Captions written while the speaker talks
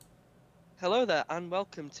Hello there, and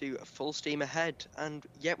welcome to Full Steam Ahead. And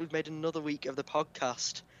yet we've made another week of the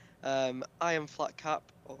podcast. I am Flatcap,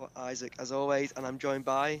 or Isaac, as always, and I'm joined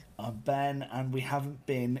by. I'm Ben, and we haven't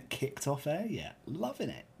been kicked off air yet. Loving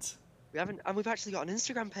it. We haven't, and we've actually got an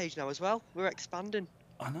Instagram page now as well. We're expanding.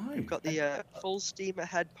 I know. We've got the Full Steam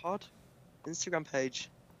Ahead Pod Instagram page.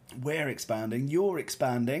 We're expanding. You're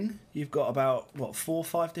expanding. You've got about, 4 or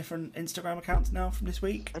 5 different Instagram accounts now from this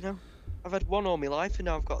week? I know. I've had one all my life, and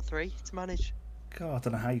now I've got 3 to manage. God, I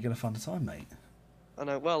don't know how you're going to find the time, mate. I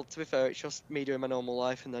know. Well, to be fair, it's just me doing my normal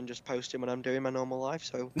life and then just posting when I'm doing my normal life.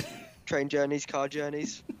 So, train journeys, car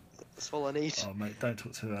journeys. That's all I need. Oh, mate, don't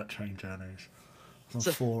talk to me about train journeys. It's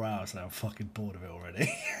on 4 hours now. I'm fucking bored of it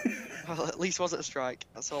already. Well, at least wasn't a strike.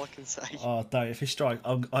 That's all I can say. Oh, don't. If it's strike,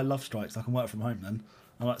 I love strikes. I can work from home then.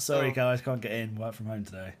 I'm like, sorry, guys, can't get in. Work from home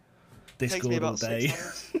today. Discord all day.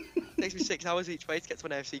 Takes me 6 hours each way to get to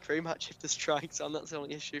an AFC Crewe match if there's strikes on. That's the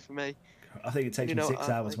only issue for me. I think it takes me 6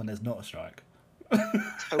 hours when there's not a strike.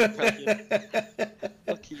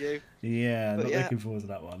 Lucky you. Yeah, not looking forward to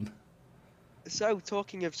that one. So,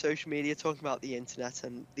 talking of social media, talking about the internet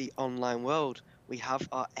and the online world, we have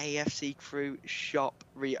our AFC Crewe shop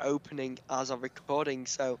reopening as of recording.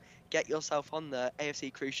 So, get yourself on the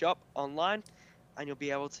AFC Crewe shop online, and you'll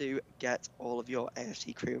be able to get all of your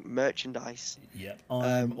AFC Crewe merchandise. Yep,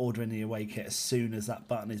 I'm ordering the away kit as soon as that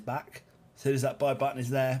button is back. As soon as that buy button is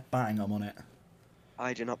there, bang, I'm on it.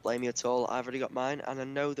 I do not blame you at all. I've already got mine, and I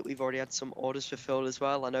know that we've already had some orders fulfilled as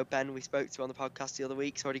well. I know Ben, we spoke to on the podcast the other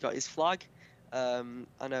week, has already got his flag. I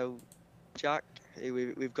know Jack,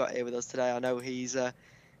 who we've got here with us today, I know he's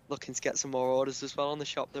looking to get some more orders as well on the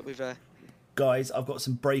shop that we've... Guys, I've got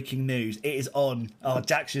some breaking news. It is on. Oh,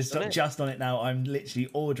 Jack's just on it now. I'm literally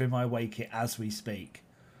ordering my away kit as we speak.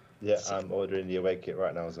 Yeah, I'm ordering the away kit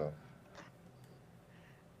right now as well.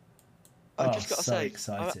 I just got to say,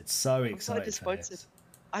 excited, I'm so disappointed.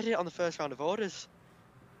 I did it on the first round of orders.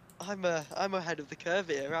 I'm ahead of the curve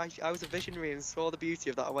here. I was a visionary and saw the beauty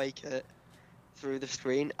of that away kit through the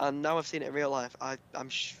screen, and now I've seen it in real life.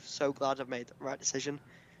 I'm so glad I've made the right decision,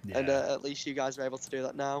 and at least you guys are able to do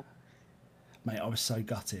that now. Mate, I was so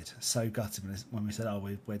gutted when we said, "Oh,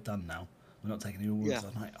 we're done now. We're not taking any orders." Yeah.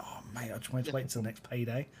 I'm like, "Oh, mate, I just wanted to wait until the next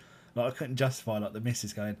payday." Like, I couldn't justify the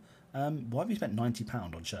missus going, "Why have you spent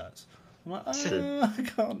 £90 on shirts?" I'm like, I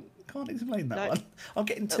can't explain that one. I'm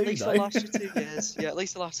getting 2 At least though. the last 2 years. Yeah, at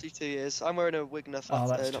least the last 2 years. I'm wearing a Wigan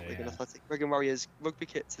Athletic, Wigan Warriors rugby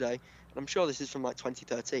kit today, and I'm sure this is from like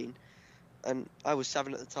 2013. And I was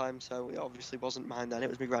 7 at the time, so it obviously wasn't mine then. It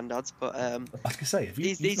was my granddad's. But I was gonna say,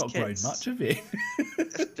 you've not grown much, have you?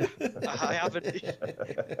 I haven't.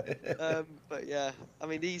 But yeah, I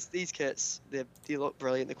mean these kits, they look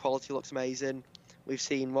brilliant. The quality looks amazing. We've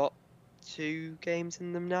seen 2 games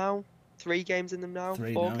in them now. 3 games in them now?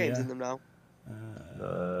 4 games in them now?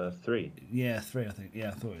 3. Yeah, 3, I think. Yeah,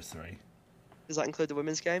 I thought it was 3. Does that include the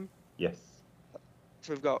women's game? Yes.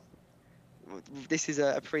 So we've got... This is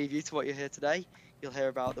a preview to what you hear today. You'll hear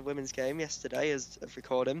about the women's game yesterday as of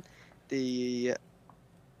recording. Who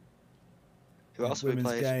else we played?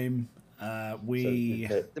 Women's game.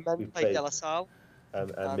 The men played De La Salle.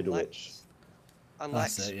 And Middlewich. And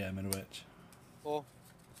Lex. That's it, yeah, Middlewich. Or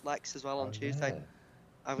Lex as well on Tuesday. Yeah.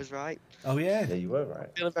 I was right. Oh, yeah. Yeah, you were right. I'm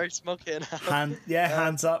feeling very smug here now.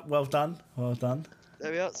 Hands up. Well done. Well done.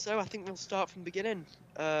 There we are. So I think we'll start from the beginning.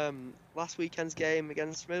 Last weekend's game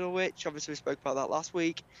against Middlewich. Obviously, we spoke about that last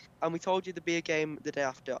week. And we told you there'd be a game the day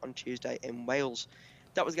after on Tuesday in Wales.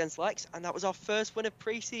 That was against Lex, and that was our first win of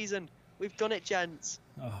pre-season. We've done it, gents.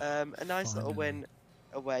 A nice little win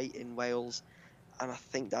away in Wales. And I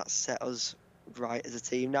think that set us right as a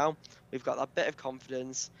team now. We've got that bit of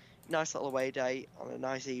confidence. Nice little away day on a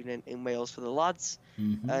nice evening in Wales for the lads.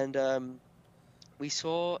 Mm-hmm. And we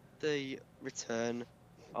saw the return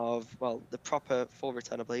of, the proper full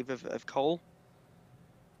return, I believe, of Cole.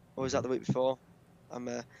 Or was that the week before? I'm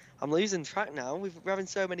losing track now. We're having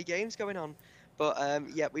so many games going on. But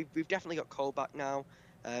we've definitely got Cole back now.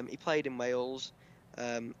 He played in Wales,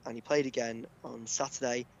 and he played again on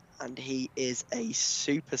Saturday, and he is a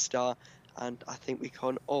superstar. And I think we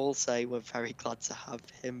can all say we're very glad to have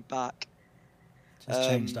him back. Just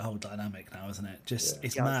changed the whole dynamic now, isn't it?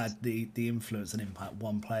 It's mad the influence and impact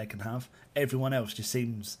one player can have. Everyone else just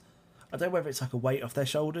seems, I don't know whether it's like a weight off their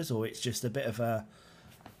shoulders or it's just a bit of a,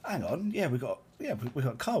 hang on, we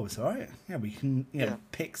got Cole, it's all right. Yeah, we can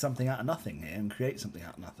pick something out of nothing here and create something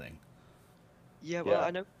out of nothing. Yeah, well,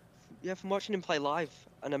 I know. Yeah, from watching him play live,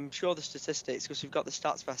 and I'm sure the statistics, because we've got the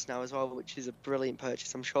Stats Fest now as well, which is a brilliant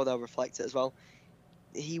purchase. I'm sure they'll reflect it as well.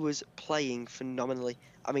 He was playing phenomenally.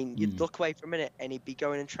 I mean, you'd look away for a minute and he'd be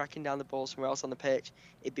going and tracking down the ball somewhere else on the pitch.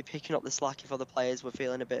 He'd be picking up the slack if other players were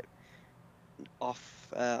feeling a bit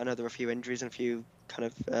off. I know there were a few injuries and a few kind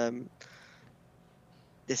of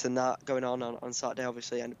this and that going on Saturday,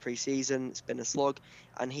 obviously, end of pre-season. It's been a slug,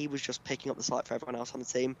 and he was just picking up the slack for everyone else on the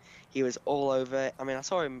team. He was all over it. I mean, I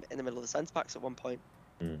saw him in the middle of the centre-backs at one point,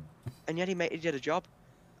 and yet he did a job.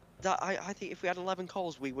 That I think if we had 11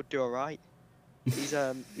 calls, we would do all right. He's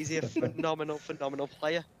a phenomenal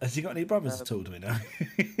player. Has he got any brothers at all, do we know?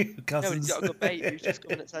 No, he's got a good mate who's just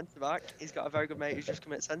coming at centre-back. He's got a very good mate who's just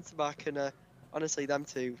coming at centre-back, and honestly, them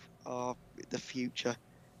two are the future,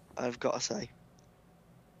 I've got to say.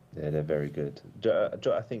 Yeah, they're very good.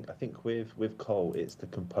 I think with Cole, it's the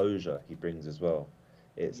composure he brings as well.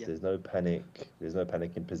 There's no panic. There's no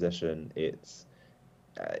panic in possession. It's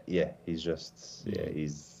he's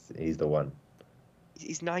the one.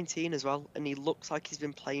 He's 19 as well, and he looks like he's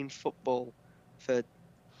been playing football for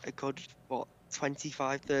a good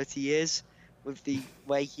 25, 30 years. With the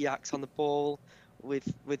way he acts on the ball, with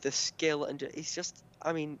the skill, and he's just.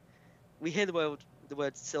 I mean, we hear the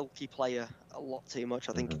word silky player a lot too much,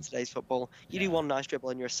 I think, in today's football. You do one nice dribble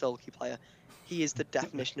and you're a silky player. He is the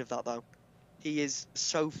definition of that, though. He is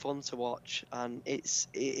so fun to watch, and it's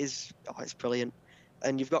brilliant.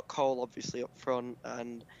 And you've got Cole, obviously, up front,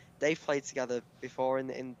 and they've played together before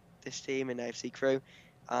in this team in AFC Crewe,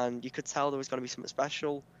 and you could tell there was going to be something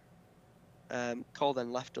special. Cole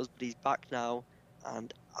then left us, but he's back now,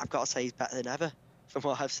 and I've got to say he's better than ever from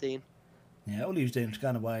what I've seen. Yeah, all he was doing was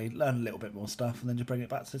going away, learn a little bit more stuff, and then just bring it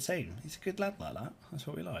back to the team. He's a good lad like that. That's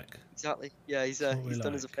what we like. Exactly. Yeah, he's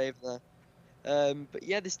done us a favour there. But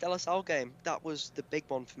yeah, this De La Salle game, that was the big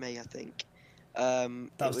one for me, I think.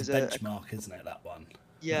 That was the benchmark, isn't it, that one?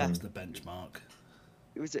 Yeah. That was the benchmark.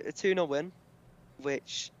 It was a 2-0 win,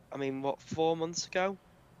 which, 4 months ago,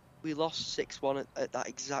 we lost 6-1 at that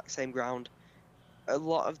exact same ground. A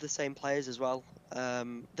lot of the same players as well.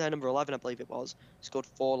 Their number 11, I believe it was, scored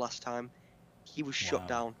 4 last time. He was shut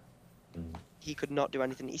down. He could not do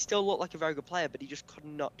anything. He still looked like a very good player, but he just could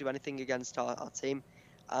not do anything against our team.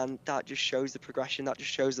 And that just shows the progression, that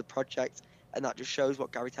just shows the project, and that just shows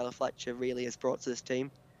what Gary Taylor-Fletcher really has brought to this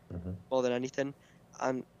team, more than anything.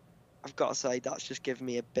 And I've got to say, that's just given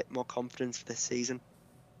me a bit more confidence for this season.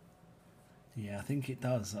 Yeah, I think it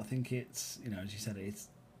does. I think it's, as you said, it's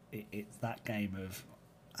that game of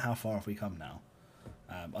how far have we come now?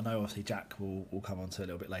 I know obviously Jack will come on to a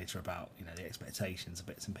little bit later about the expectations of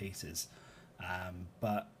bits and pieces,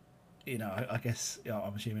 but I guess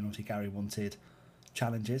I'm assuming obviously Gary wanted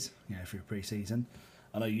challenges through pre-season.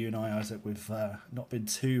 I know you and I, Isaac, we've not been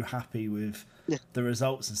too happy with the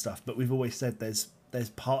results and stuff, but we've always said there's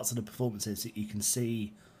parts of the performances that you can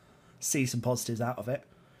see some positives out of it.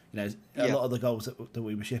 A lot of the goals that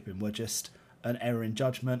we were shipping were just an error in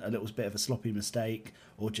judgment, a little bit of a sloppy mistake,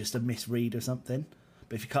 or just a misread or something.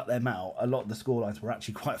 But if you cut them out, a lot of the scorelines were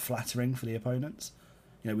actually quite flattering for the opponents.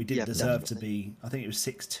 We didn't deserve to be. I think it was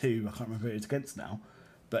 6-2. I can't remember who it was against now,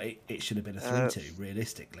 but it should have been a 3-2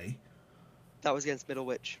 realistically. That was against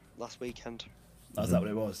Middlewich last weekend. Oh, is that what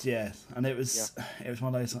it was? Yeah, and it was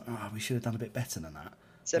one of those. We should have done a bit better than that.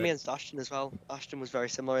 Same against Ashton as well. Ashton was very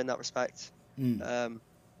similar in that respect.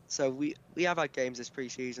 So we have had games this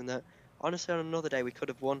pre-season that honestly on another day we could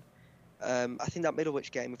have won. I think that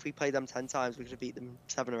Middlewich game, if we played them 10 times, we could have beat them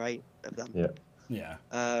 7 or 8 of them. Yeah.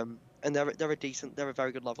 And they're a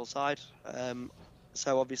very good level side.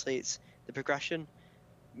 So obviously it's the progression.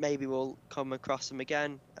 Maybe we'll come across them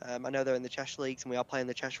again. I know they're in the Cheshire Leagues and we are playing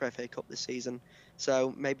the Cheshire FA Cup this season.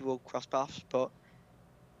 So maybe we'll cross paths, but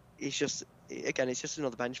it's just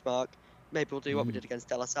another benchmark. Maybe we'll do what we did against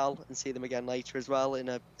De La Salle and see them again later as well in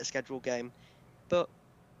a scheduled game. But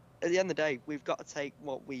at the end of the day, we've got to take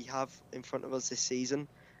what we have in front of us this season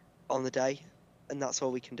on the day, and that's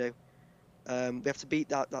all we can do. We have to beat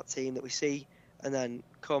that team that we see, and then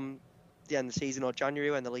come the end of the season or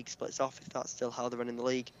January when the league splits off, if that's still how they're running the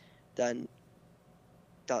league, then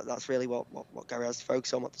that's really what Gary has to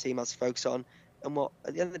focus on, what the team has to focus on, and what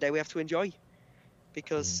at the end of the day we have to enjoy.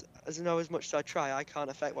 Because as much as I try, I can't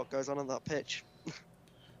affect what goes on that pitch.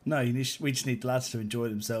 No, we just need the lads to enjoy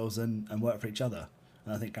themselves and work for each other.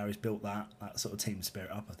 And I think Gary's built that sort of team spirit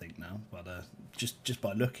up, I think, now. But just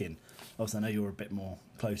by looking, obviously I know you're a bit more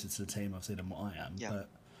closer to the team, obviously, than what I am. Yeah. But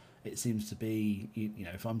it seems to be,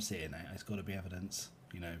 if I'm seeing it, it's got to be evidence,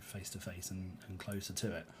 face to face and closer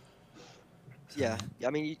to it. So, yeah. I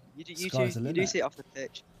mean, you do see it off the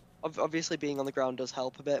pitch. Obviously, being on the ground does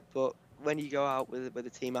help a bit, but when you go out with the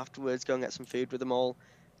team afterwards, go and get some food with them all,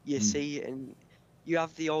 you see, and you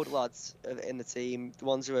have the older lads in the team, the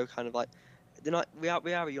ones who are kind of like, we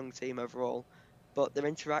are a young team overall, but they're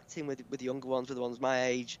interacting with the younger ones, with the ones my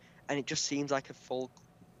age, and it just seems like a full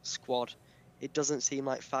squad. It doesn't seem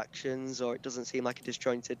like factions, or it doesn't seem like a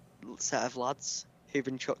disjointed set of lads who've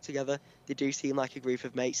been chucked together. They do seem like a group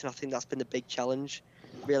of mates, and I think that's been the big challenge,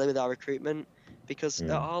 really, with our recruitment. Because at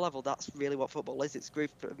our level, that's really what football is. It's a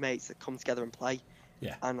group of mates that come together and play.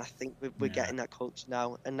 Yeah. And I think we're getting that culture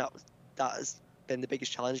now, and that has been the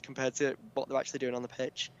biggest challenge compared to what they're actually doing on the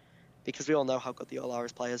pitch, because we all know how good they all are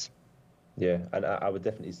as players. Yeah, and I would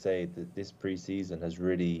definitely say that this pre-season has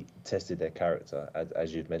really tested their character,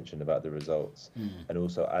 as you've mentioned about the results. And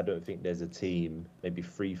also, I don't think there's a team, maybe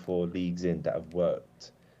 3-4 leagues in, that have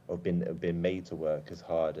worked or been made to work as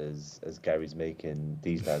hard as Gary's making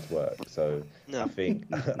these lads work. So No. I think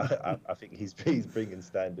I think he's bringing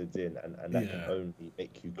standards in, and that can only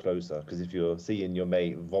make you closer. Because if you're seeing your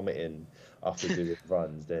mate vomiting after doing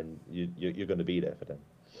runs, then you're going to be there for them.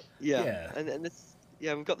 Yeah. And this,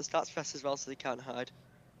 we've got the stats fest as well, so they can't hide.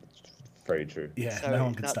 Very true. Yeah, so no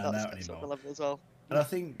one can stand out anymore. Sort of level as well. And I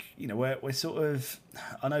think, we're sort of,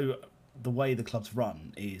 I know the way the club's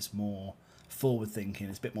run is more forward thinking,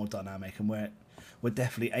 it's a bit more dynamic, and we're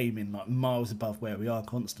definitely aiming like miles above where we are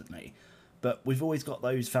constantly. But we've always got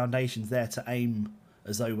those foundations there to aim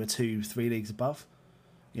as though we're 2-3 leagues above.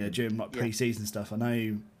 During like pre-season stuff, I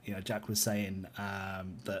know, Jack was saying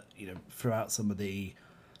that, throughout some of the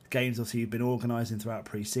games obviously you've been organising throughout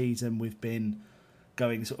pre-season, we've been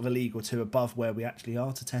going sort of a league or two above where we actually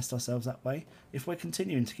are to test ourselves that way. If we're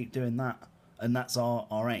continuing to keep doing that, and that's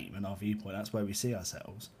our aim and our viewpoint, that's where we see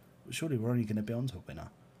ourselves, surely we're only going to be onto a winner.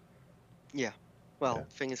 Yeah, well,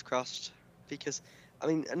 fingers crossed. Because, I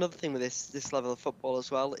mean, another thing with this level of football as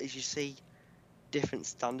well is you see different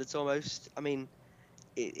standards almost. I mean,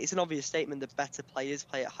 it's an obvious statement that better players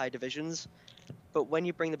play at high divisions, but when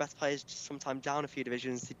you bring the best players sometimes down a few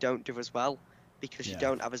divisions, they don't do as well, because you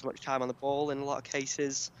don't have as much time on the ball in a lot of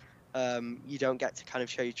cases. You don't get to kind of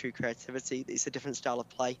show your true creativity. It's a different style of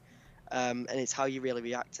play, and it's how you really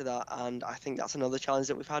react to that. And I think that's another challenge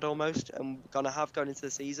that we've had almost, and we're going to have going into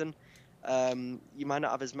the season. You might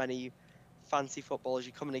not have as many fancy footballers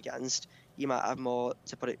you're coming against. You might have more,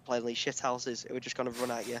 to put it plainly, shithouses who are just going to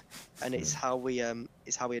run at you, and it's how we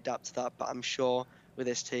adapt to that. But I'm sure with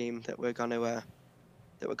this team that we're going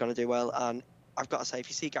to do well. And I've got to say, if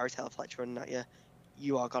you see Gary Taylor-Fletcher running at you,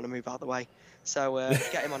 you are going to move out of the way. So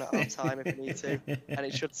get him on at half time if you need to, and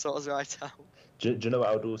it should sort us right out. Do you know what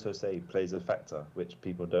I would also say plays a factor, which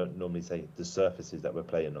people don't normally say? The surfaces that we're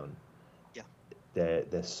playing on. Yeah.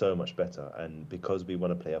 They're so much better, and because we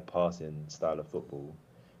want to play a passing style of football,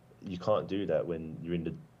 you can't do that when you're in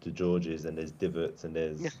the Georges and there's divots and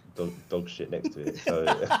there's dog shit next to it. So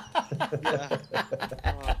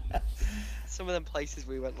some of them places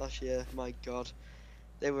we went last year, my God,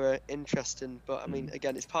 they were interesting. But I mean,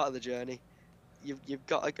 again, it's part of the journey. You've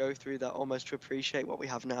got to go through that almost to appreciate what we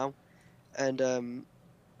have now. And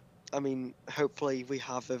I mean, hopefully we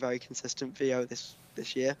have a very consistent VO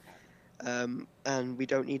this year, and we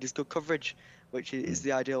don't need as good coverage, which is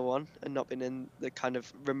the ideal one, and not being in the kind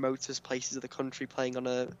of remotest places of the country playing on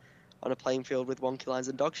a playing field with wonky lines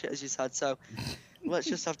and dog shit, as you said. So let's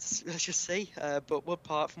just see. But Wood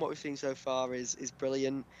Park, from what we've seen so far, is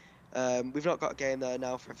brilliant. We've not got a game there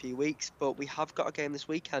now for a few weeks, but we have got a game this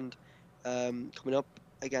weekend coming up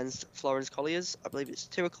against Florence Colliers. I believe it's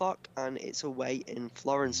 2:00, and it's away in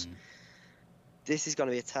Florence. This is going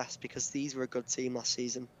to be a test, because these were a good team last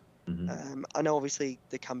season. I know obviously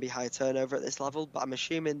there can be higher turnover at this level, but I'm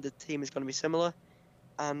assuming the team is going to be similar,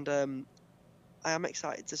 and I am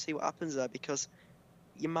excited to see what happens there, because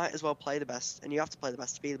you might as well play the best, and you have to play the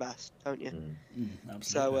best to be the best, don't you? Absolutely.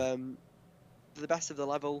 So the best of the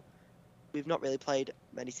level, we've not really played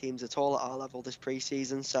many teams at all at our level this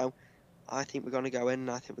pre-season, so I think we're going to go in,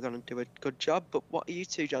 and I think we're going to do a good job. But what are you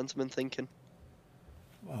two gentlemen thinking?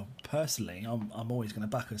 Well, personally, I'm always going to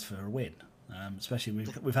back us for a win. Especially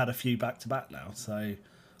we've had a few back to back now, so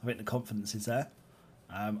I think the confidence is there.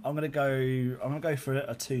 I'm gonna go for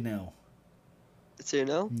a 2-0. A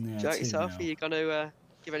 2-0? Yeah, Jack, 2-0. yourself, are you going to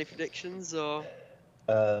give any predictions, or?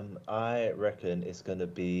 I reckon it's going to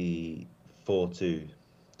be 4-2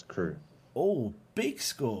 Crewe. Oh, big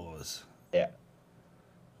scores. Yeah.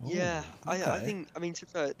 Yeah, okay. I think, I mean,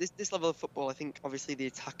 this level of football, I think obviously the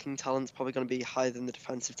attacking talent's probably going to be higher than the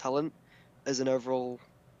defensive talent as an overall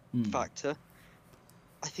factor.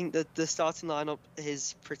 I think that the starting lineup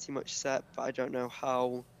is pretty much set, but I don't know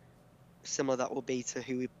how similar that will be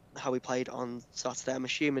to how we played on Saturday. I'm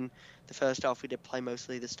assuming the first half we did play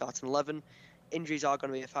mostly the starting 11. Injuries are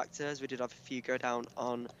going to be a factor, as we did have a few go down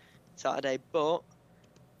on Saturday, but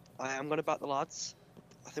I am going to back the lads.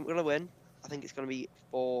 I think we're going to win. I think it's going to be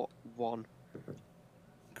 4-1.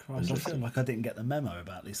 Christ, I feel like I didn't get the memo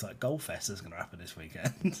about this like golf fest that's going to happen this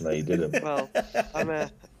weekend. No, you didn't. Well,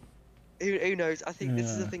 who knows? I think this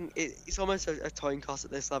is the thing. It's almost a coin toss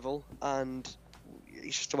at this level, and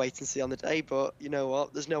it's just a wait and see on the day. But you know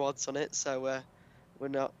what? There's no odds on it, so we're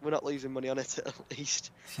not losing money on it at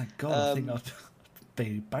least. Thank God, I think I'd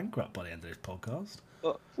be bankrupt by the end of this podcast.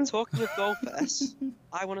 But talking of Golf Fest,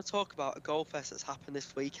 I want to talk about a Golf Fest that's happened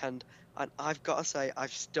this weekend, and I've got to say,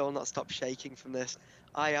 I've still not stopped shaking from this.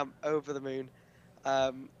 I am over the moon.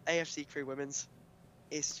 AFC Crewe Women's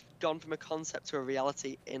is gone from a concept to a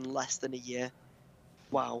reality in less than a year.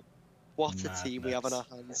 Wow. What a team we have on our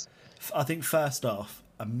hands. I think first off,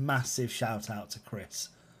 a massive shout out to Chris.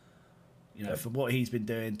 You know, for what he's been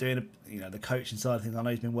doing the coaching side of things. I know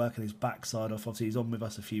he's been working his backside off. Obviously, he's on with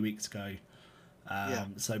us a few weeks ago.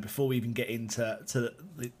 So before we even get into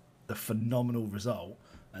the phenomenal result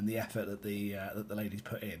and the effort that the ladies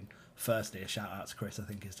put in, firstly, a shout out to Chris, I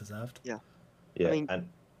think, is deserved. Yeah, I mean,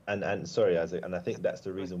 and sorry, Isaac, and I think that's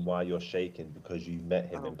the reason why you're shaking, because you met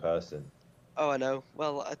him in person. Oh, I know.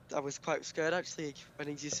 Well, I was quite scared actually when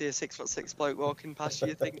you see a 6'6" bloke walking past you.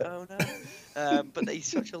 You think, oh no. But he's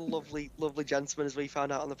such a lovely gentleman, as we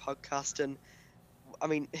found out on the podcast. And I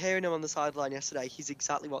mean, hearing him on the sideline yesterday, he's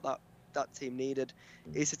exactly what that team needed.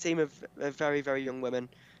 It's a team of very, very young women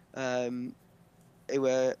who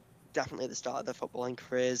were definitely at the start of their footballing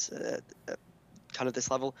careers at kind of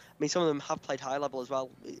this level. I mean, some of them have played high level as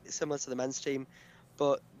well, similar to the men's team,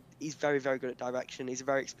 but he's very, very good at direction. He's a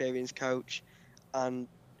very experienced coach, and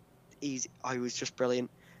he was just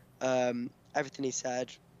brilliant. Everything he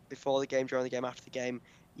said before the game, during the game, after the game,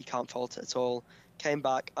 you can't fault it at all. Came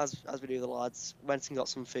back, as we do, the lads, went and got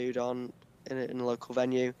some food in a local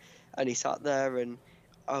venue, and he sat there, and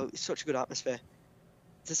it's such a good atmosphere.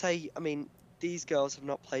 To say, I mean, these girls have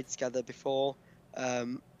not played together before.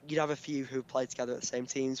 You'd have a few who played together at the same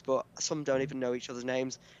teams, but some don't even know each other's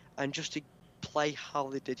names. And just to play how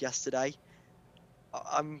they did yesterday,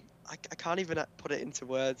 I can't even put it into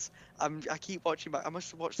words. I keep watching back. I must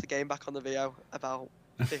have watched the game back on the VO about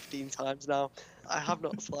 15 times now. I have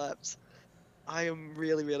not slept. I am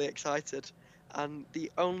really, really excited. And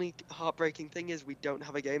the only heartbreaking thing is we don't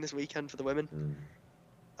have a game this weekend for the women.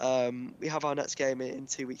 We have our next game in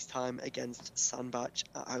 2 weeks' time against Sandbach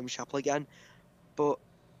at Home Chapel again. But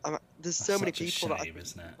there's so many people that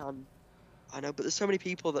I know, but there's so many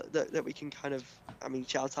people that we can kind of,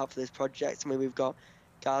 shout out for this project. I mean, we've got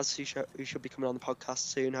Gaz, who should be coming on the podcast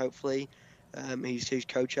soon, hopefully, who's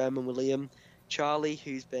co-chairman with Liam. Charlie,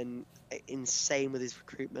 who's been insane with his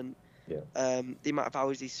recruitment. The amount of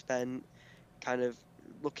hours he's spent kind of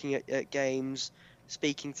looking at games,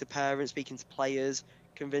 speaking to parents, speaking to players,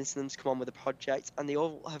 convincing them to come on with the project, and they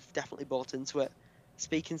all have definitely bought into it.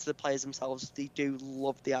 Speaking to the players themselves, they do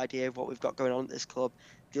love the idea of what we've got going on at this club.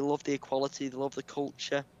 They love the equality, they love the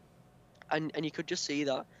culture, and you could just see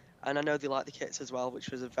that. And I know they like the kits as well, which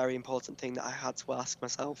was a very important thing that I had to ask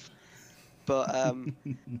myself. But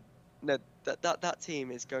no, that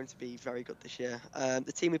team is going to be very good this year.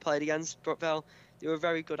 The team we played against, Brookvale, they were a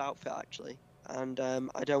very good outfit actually, and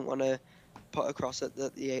I don't want to put across that the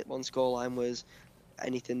 8-1 scoreline was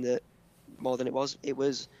anything that more than it was. It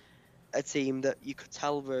was a team that you could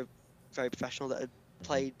tell were very professional, that had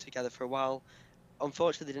played together for a while.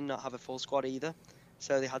 Unfortunately, they did not have a full squad either,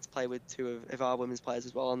 so they had to play with two of our women's players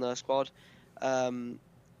as well on their squad, and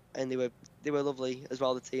they were lovely as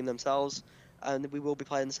well, the team themselves. And we will be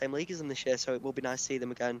playing the same league as them this year, so it will be nice to see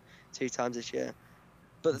them again 2 times this year.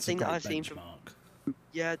 But the thing that I've seen from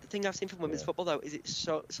women's football though is it's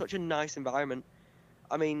such a nice environment.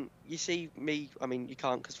 I mean, you see me. I mean, you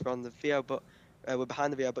can't because we're on the VO, but we're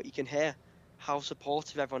behind the VO. But you can hear how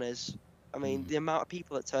supportive everyone is. I mean, the amount of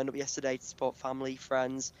people that turned up yesterday to support family,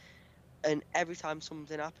 friends, and every time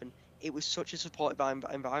something happened, it was such a supportive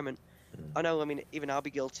environment. I know, I mean, even I'll be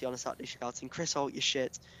guilty on a Saturday shouting, "Chris, hold your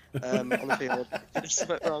shit," on the field. There's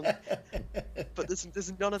something wrong. But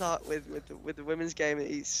there's none of that with the women's game.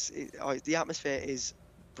 The atmosphere is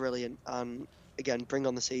brilliant, and again, bring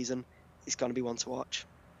on the season. It's going to be one to watch.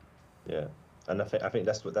 Yeah, and I think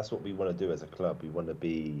that's what we want to do as a club. We want to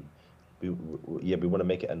we want to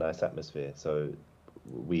make it a nice atmosphere. So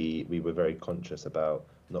we were very conscious about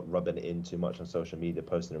not rubbing it in too much on social media,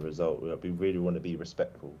 posting a result. We really want to be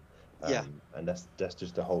respectful. And that's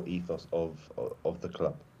just the whole ethos of the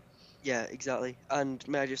club. Yeah, exactly. And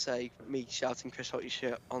may I just say, me shouting "Chris, hold your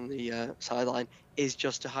shit" on the sideline is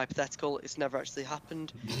just a hypothetical. It's never actually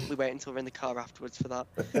happened. We wait until we're in the car afterwards for that.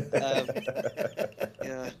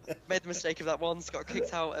 Yeah, made the mistake of that once. Got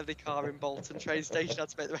kicked out of the car in Bolton train station. Had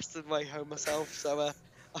to make the rest of the way home myself. So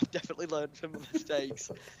I've definitely learned from my mistakes.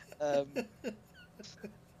 Um,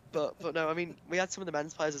 but no, I mean, we had some of the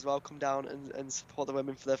men's players as well come down and support the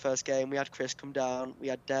women for their first game. We had Chris come down, we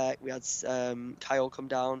had Derek, we had Kyle come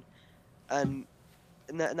down, and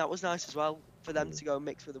that was nice as well for them to go and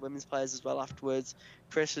mix with the women's players as well afterwards.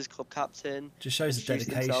 Chris was club captain. Just shows the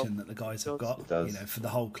dedication that the guys have got, for the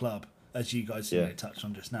whole club, as you guys touched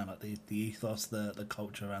on just now, like the ethos, the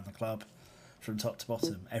culture around the club, from top to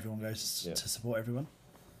bottom. Everyone goes to support everyone.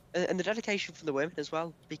 And the dedication from the women as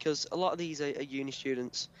well, because a lot of these are uni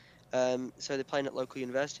students, so they're playing at local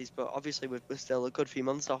universities, but obviously we're still a good few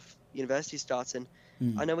months off university starting.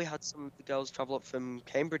 I know we had some of the girls travel up from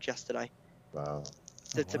Cambridge yesterday. Wow.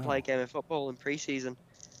 To play a game of football in pre-season,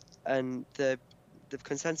 and the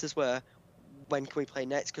consensus were, when can we play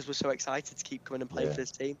next, because we're so excited to keep coming and playing for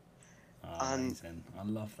this team. Amazing. I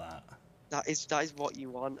love that. That is what you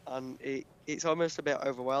want, and it's almost a bit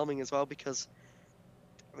overwhelming as well, because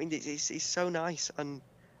I mean it's so nice, and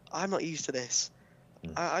I'm not used to this.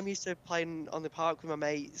 I'm used to playing on the park with my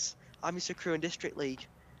mates. I'm used to Crewe and District League.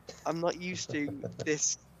 I'm not used to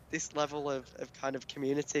this level of kind of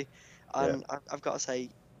community. And I've got to say,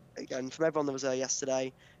 again, from everyone that was there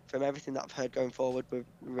yesterday, from everything that I've heard going forward, we're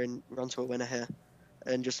on to a winner here.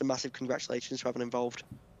 And just a massive congratulations to everyone involved.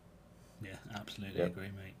 Yeah, absolutely agree,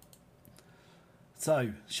 mate.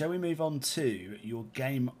 So, shall we move on to your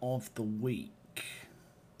game of the week?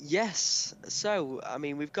 Yes. So, I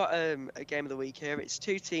mean, we've got a game of the week here. It's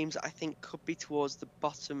two teams that I think could be towards the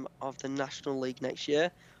bottom of the National League next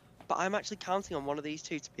year. But I'm actually counting on one of these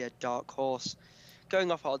two to be a dark horse. Going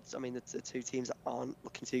off odds, I mean, the two teams that aren't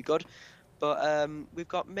looking too good. But we've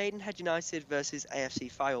got Maidenhead United versus AFC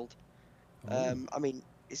Fylde. I mean,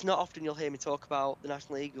 it's not often you'll hear me talk about the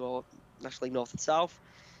National League or National League North and South.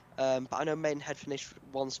 But I know Maidenhead finished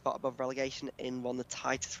one spot above relegation in one of the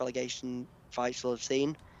tightest relegation fights you'll have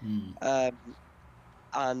seen.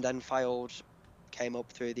 And then Fylde came up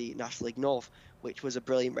through the National League North, which was a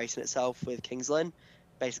brilliant race in itself, with Kings Lynn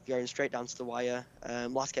basically going straight down to the wire.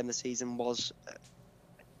 Last game of the season was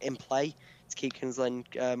in play to keep Kings Lynn,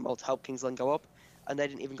 or to help Kings Lynn go up, and they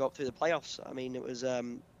didn't even go up through the playoffs. I mean, it was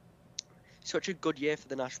such a good year for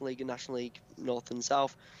the National League and National League North and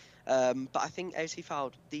South. But I think AFC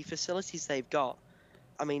Fylde, the facilities they've got,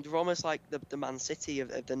 I mean, they're almost like the Man City of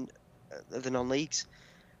the non-leagues.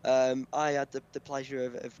 I had the pleasure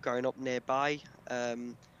of growing up nearby, a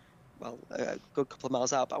good couple of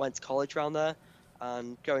miles out, but I went to college around there,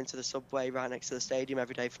 and going to the subway right next to the stadium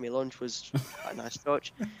every day for my lunch was quite a nice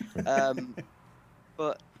touch.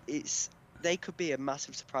 But they could be a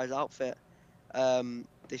massive surprise outfit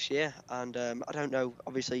this year, and I don't know,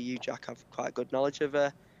 obviously you, Jack, have quite a good knowledge of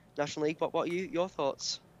National League. What are your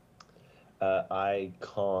thoughts? I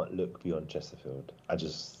can't look beyond Chesterfield. I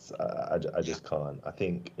just can't. I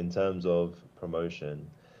think in terms of promotion,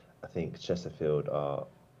 I think Chesterfield are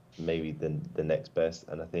maybe the next best,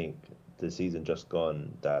 and I think the season just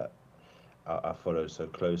gone that I follow so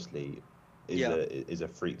closely is a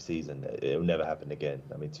freak season. It will never happen again.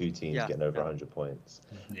 I mean, two teams getting over 100 points.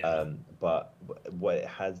 But what it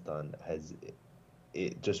has done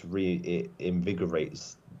it just it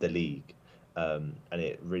invigorates the league. And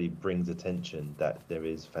it really brings attention that there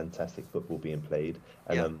is fantastic football being played.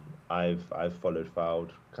 And I've followed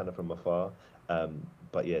Fylde kind of from afar.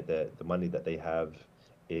 But yeah, the money that they have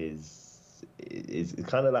is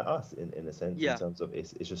kind of like us in a sense, in terms of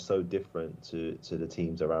it's just so different to the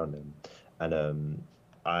teams around them. And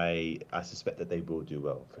I suspect that they will do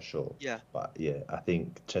well for sure. Yeah. But yeah, I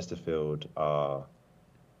think Chesterfield are.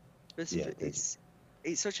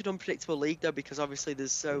 It's such an unpredictable league, though, because obviously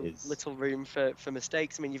there's so little room for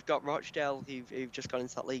mistakes. I mean, you've got Rochdale, who've just gone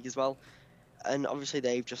into that league as well. And obviously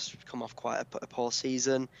they've just come off quite a poor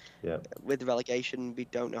season. Yeah. With the relegation, we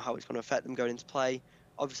don't know how it's going to affect them going into play.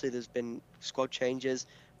 Obviously, there's been squad changes.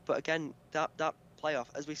 But again, that playoff,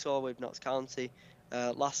 as we saw with Notts County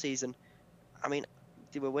last season, I mean,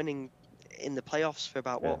 they were winning in the playoffs for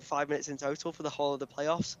about, 5 minutes in total for the whole of the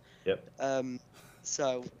playoffs. Yep.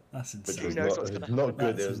 So that's insane. Who knows what's going to happen? Not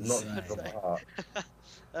good. It was not good from the heart.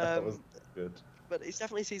 That was good. But it's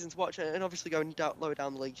definitely a season to watch, and obviously going lower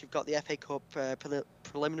down the leagues, you've got the FA Cup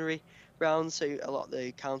preliminary rounds, so a lot of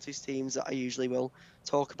the counties teams that I usually will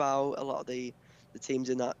talk about, a lot of the teams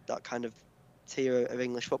in that kind of tier of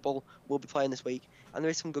English football will be playing this week, and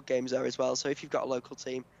there is some good games there as well. So if you've got a local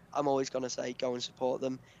team, I'm always going to say go and support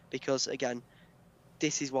them, because again,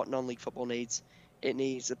 this is what non-league football needs. It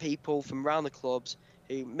needs the people from around the clubs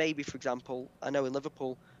who maybe, for example, I know in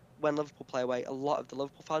Liverpool, when Liverpool play away, a lot of the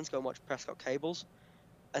Liverpool fans go and watch Prescott Cables,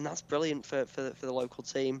 and that's brilliant for the local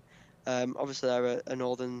team. Obviously, they're a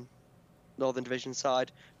northern division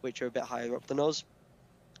side, which are a bit higher up than us,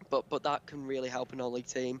 but that can really help a non-league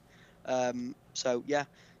team. So yeah,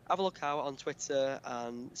 have a look out on Twitter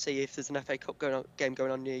and see if there's an FA Cup game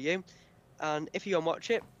going on near you. And if you go and watch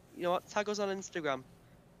it, you know what, tag us on Instagram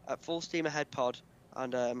at Full Steam Ahead Pod,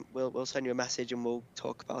 and we'll send you a message and we'll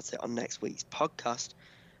talk about it on next week's podcast.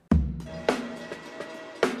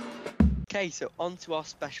 Okay, so on to our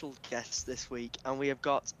special guest this week, and we have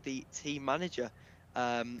got the team manager.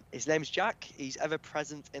 His name's Jack. He's ever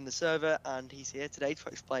present in the server, and he's here today to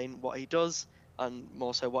explain what he does and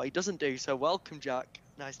more so what he doesn't do. So welcome, Jack.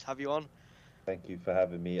 Nice to have you on. Thank you for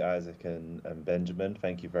having me, Isaac and Benjamin.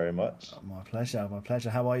 Thank you very much. My pleasure. My pleasure.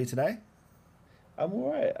 How are you today? I'm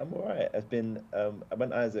all right. I've been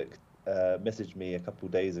when Isaac messaged me a couple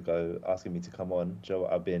of days ago asking me to come on, Joe,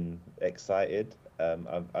 I've been excited.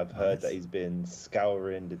 I've heard that he's been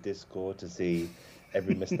scouring the Discord to see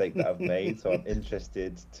every mistake that I've made, so I'm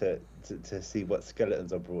interested to see what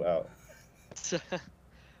skeletons are brought out.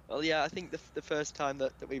 Well, yeah, I think the first time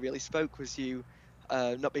that we really spoke was you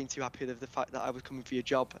not being too happy with the fact that I was coming for your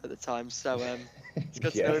job at the time. So it's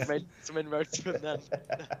good to know we've made some inroads from then.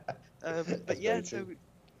 But yeah, so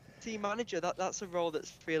team manager, that's a role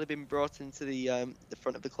that's really been brought into the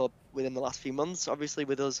front of the club within the last few months. Obviously,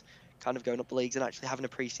 with us kind of going up the leagues and actually having a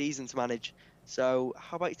pre-season to manage. So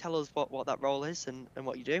how about you tell us what that role is and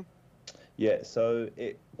what you do? Yeah, so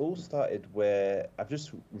it all started where I've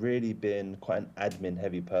just really been quite an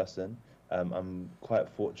admin-heavy person. I'm quite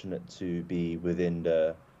fortunate to be within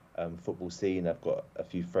the football scene. I've got a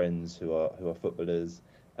few friends who are footballers.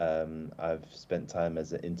 I've spent time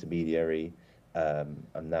as an intermediary.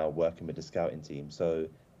 I'm now working with the scouting team. So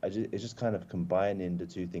it's just kind of combining the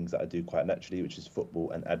two things that I do quite naturally, which is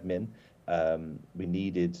football and admin. We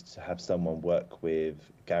needed to have someone work with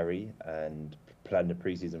Gary and plan the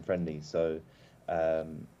pre-season friendly. So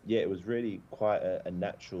it was really quite a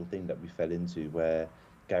natural thing that we fell into, where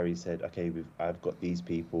Gary said, okay, I've got these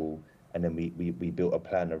people, and then we built a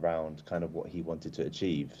plan around kind of what he wanted to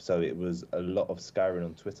achieve. So it was a lot of scouring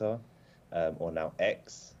on Twitter, or now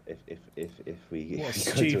X, if we what a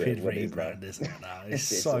go stupid to it, rebrand, isn't it now? It's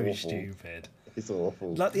so awful. stupid. It's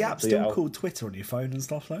awful. Like the app's still called Twitter on your phone and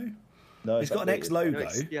stuff though. No, it's got an X logo.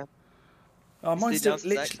 Yeah. Oh, mine's still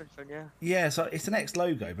literally. Yeah, so it's an X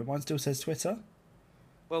logo, but mine still says Twitter.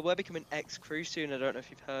 Well, we're becoming X Crewe soon. I don't know if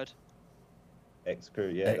you've heard. X Crewe,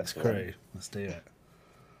 yeah. X Crewe. Let's do it.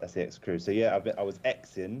 That's the X Crewe. So yeah, I was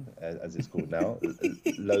Xing, as it's called now,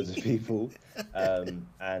 loads of people, and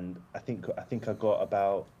I think I got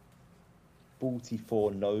about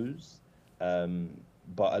 44 no's,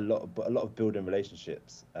 but a lot of building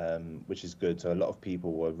relationships, which is good. So a lot of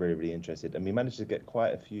people were really interested, and we managed to get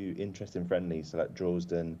quite a few interesting friendlies. So like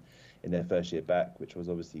Droylsden in their first year back, which was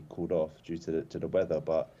obviously called off due to the weather,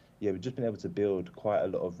 but yeah, we've just been able to build quite a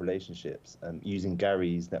lot of relationships, using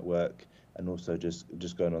Gary's network and also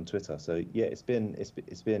just going on Twitter. So yeah, it's been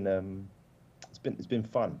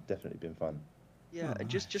fun. Definitely been fun. Yeah, and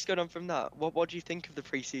just going on from that, what do you think of the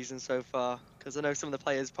pre-season so far? Because I know some of the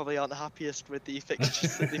players probably aren't the happiest with the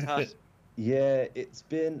fixtures that they've had. Yeah, it's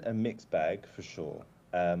been a mixed bag for sure.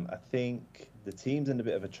 I think the team's in a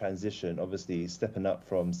bit of a transition. Obviously, stepping up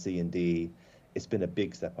from C and D, it's been a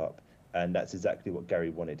big step up, and that's exactly what Gary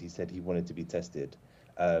wanted. He said he wanted to be tested.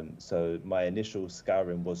 So my initial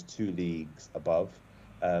scouring was 2 leagues above.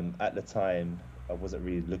 At the time, I wasn't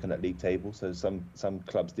really looking at league table, so some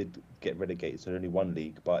clubs did get relegated, so only 1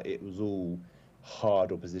 league, but it was all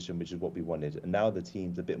hard opposition, which is what we wanted. And now the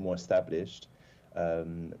team's a bit more established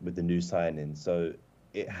with the new signings, so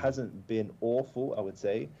it hasn't been awful, I would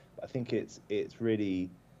say. But I think it's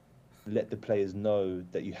really let the players know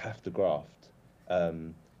that you have to graft.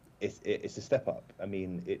 It's a step up. I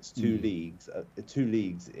mean, it's 2 leagues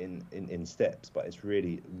in steps, but it's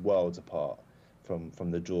really worlds apart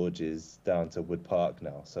from the Georges down to Wood Park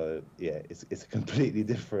now. So yeah, it's a completely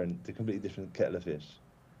different kettle of fish.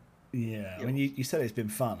 Yeah, I mean, you said it's been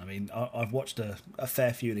fun. I mean, I've watched a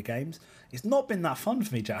fair few of the games. It's not been that fun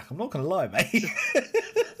for me, Jack. I'm not going to lie, mate.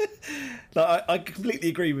 Like, I completely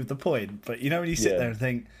agree with the point, but you know when you sit there and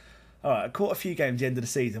think, all right, I caught a few games at the end of the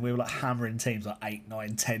season. We were like hammering teams like 8,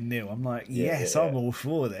 9, 10-0. I'm like, yes, I'm all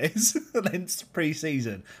for this. And then it's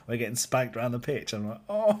pre-season, we're getting spanked around the pitch. I'm like,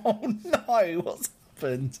 oh no, what's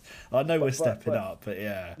happened? I know we're stepping up, but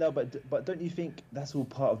yeah. No, but don't you think that's all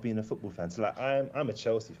part of being a football fan? So like, I'm a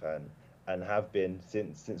Chelsea fan and have been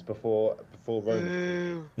since before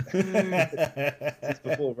Roma. Since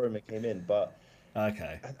before Roma came in, but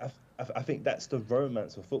okay. I think that's the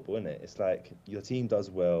romance of football, isn't it? It's like your team does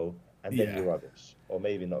well, and then you're rubbish, or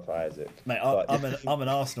maybe not for Isaac. Mate, but... I'm an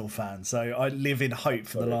Arsenal fan, so I live in hope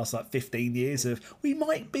for the last 15 years of we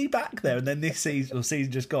might be back there, and then this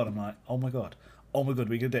season just gone. I'm like, oh my god,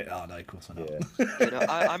 we can do it. Oh no, of course we're not.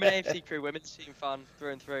 Yeah. I'm an AFC Crewe women's team fan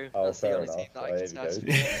through and through. Oh, that's the only team that I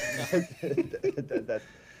can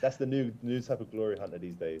That's the new type of glory hunter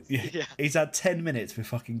these days. Yeah. He's had 10 minutes with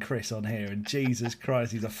fucking Chris on here, and Jesus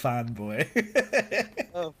Christ, he's a fanboy.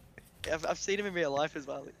 Oh, I've seen him in real life as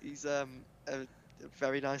well. He's a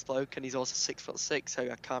very nice bloke, and he's also 6'6", so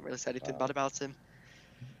I can't really say anything bad about him.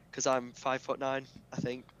 Because I'm 5'9", I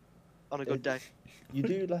think, on a good day. You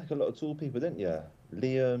do like a lot of tall people, don't you?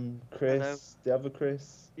 Liam, Chris, the other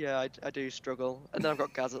Chris. Yeah, I do struggle, and then I've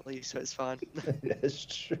got Gaz at least, so it's fine. Yeah, it's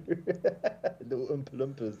true. Little Oompa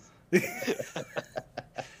Loompas.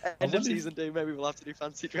 End of season do, maybe we'll have to do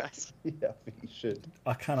fancy dress. Yeah, I think you should.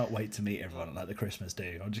 I cannot wait to meet everyone at the Christmas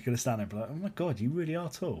do. I'm just going to stand there and be like, oh my god, you really are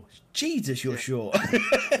tall. Jesus, you're short.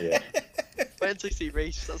 Yeah. Wait until you see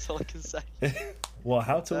Reece, that's all I can say. Well,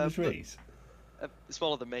 how tall is Reece?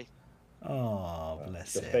 Smaller than me. Oh,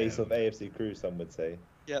 bless him. The face of AFC Crewe, some would say.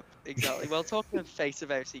 Yep, exactly. Well, talking of face of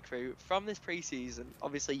AFC Crewe, from this pre-season,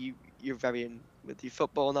 obviously you're very in with your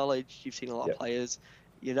football knowledge. You've seen a lot of players.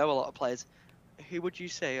 You know a lot of players. Who would you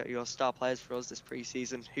say are your star players for us this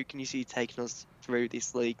pre-season? Who can you see taking us through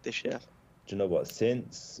this league this year? Do you know what?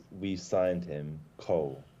 Since we signed him,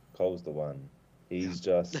 Cole's the one. He's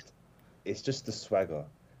just, it's just the swagger.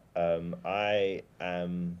 I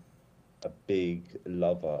am a big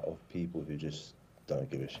lover of people who just don't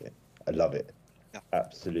give a shit. I love it. Yeah.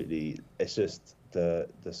 Absolutely. It's just the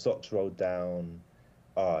socks rolled down.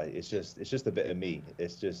 It's just a bit of me.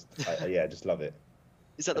 It's just I just love it.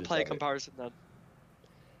 Is that the player comparison then?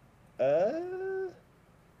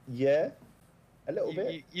 Yeah, a little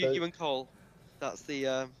bit. You and Cole, that's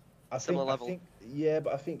the similar level.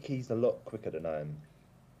 But I think he's a lot quicker than I am.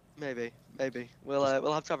 Maybe. We'll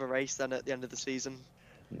have to have a race then at the end of the season.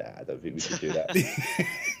 Nah, I don't think we should do that.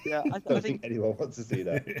 Yeah, I don't think anyone wants to see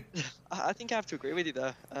that. I think I have to agree with you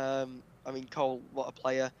there. I mean, Cole, what a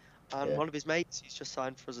player, and one of his mates, he's just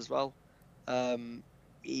signed for us as well. I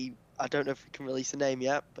don't know if we can release a name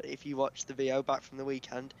yet, but if you watch the VO back from the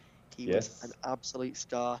weekend, he was an absolute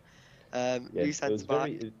star.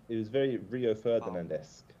 It was very Rio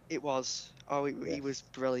Ferdinand-esque. It was. He was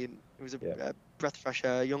brilliant. It was a breath of fresh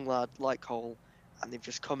air, a young lad like Cole, and they've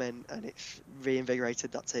just come in and it's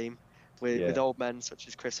reinvigorated that team with old men such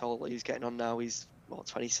as Chris Holt, who's getting on now. He's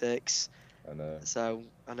 26. I know. So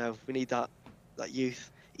I know we need that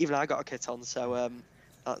youth. Even I got a kit on, so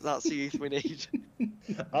that's the youth we need.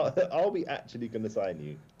 Are we actually going to sign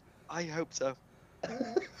you? I hope so.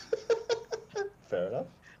 Fair enough.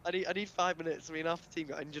 I need 5 minutes. I mean, half the team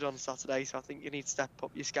got injured on Saturday, so I think you need to step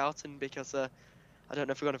up your scouting because I don't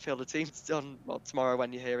know if we're going to field a team tomorrow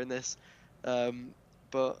when you're hearing this.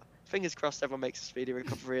 But fingers crossed everyone makes a speedy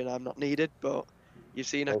recovery and I'm not needed. But you've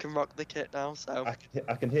seen I can rock the kit now, so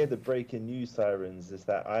I can hear the breaking news sirens. Is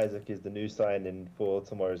that Isaac is the new signing for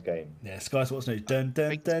tomorrow's game? Yeah, Sky Sports News. Dun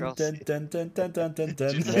dun dun dun dun dun dun dun dun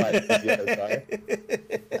dun.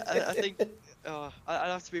 I think I'd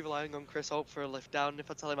have to be relying on Chris Holt for a lift down.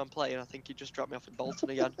 If I tell him I'm playing, I think he'd just drop me off in Bolton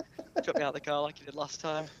again, drop me out of the car like he did last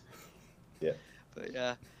time. Yeah. But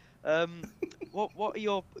yeah, what are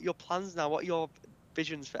your plans now? What are your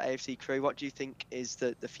visions for AFC Crewe? What do you think is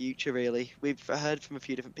the future really? We've heard from a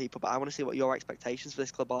few different people, but I want to see what your expectations for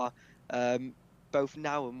this club are, both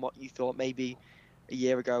now and what you thought maybe a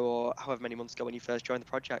year ago or however many months ago when you first joined the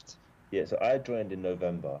project. Yeah, so I joined in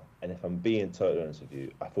November, and if I'm being totally honest with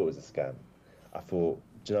you, I thought it was a scam. I thought,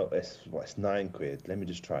 do you know, it's £9. Let me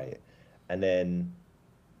just try it. And then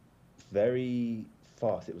very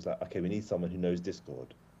fast, it was like, okay, we need someone who knows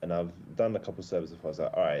Discord. And I've done a couple of servers before. I was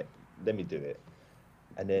like, all right, let me do it.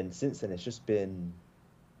 And then since then, it's just been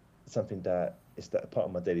something that is part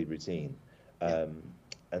of my daily routine. And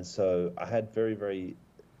so I had very, very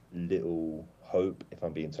little hope, if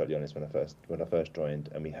I'm being totally honest, when I first joined.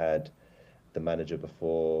 And we had the manager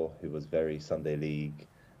before who was very Sunday League.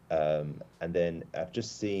 And then I've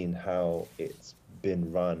just seen how it's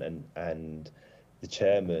been run, and the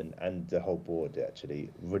chairman and the whole board actually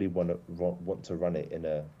really want to run it in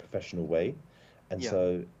a professional way. And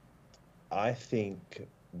so I think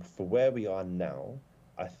for where we are now,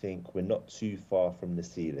 I think we're not too far from the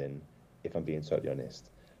ceiling, if I'm being totally honest.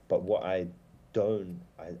 But what I don't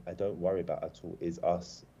worry about at all is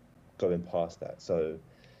us going past that. So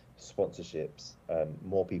sponsorships,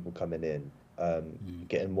 more people coming in,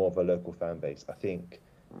 getting more of a local fan base. I think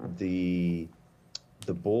the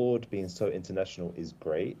board being so international is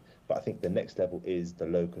great, but I think the next level is the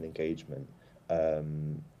local engagement.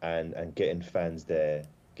 and getting fans there,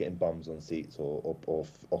 getting bums on seats or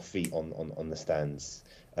feet on the stands.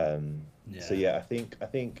 So yeah, I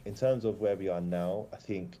think in terms of where we are now, I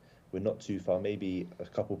think we're not too far. Maybe a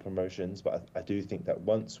couple promotions, but I do think that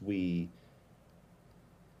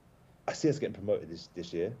I see us getting promoted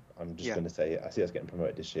this year. I'm just going to say it. I see us getting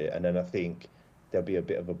promoted this year, and then I think there'll be a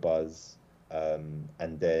bit of a buzz, and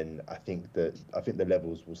then I think the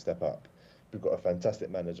levels will step up. We've got a fantastic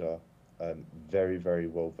manager, very very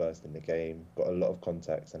well versed in the game, got a lot of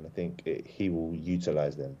contacts, and I think he will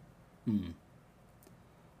utilize them.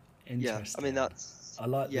 Interesting. I mean I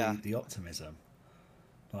like the optimism,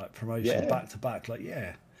 like promotion back to back, like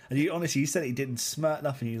And you honestly, you said he didn't smirk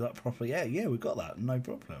nothing. You like properly, yeah, we got that, no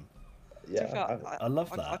problem. Yeah, I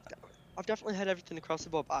love that. I've definitely heard everything across the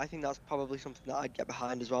board, but I think that's probably something that I'd get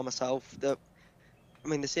behind as well myself. The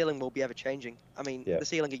ceiling will be ever changing. I mean, the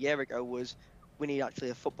ceiling a year ago was we need actually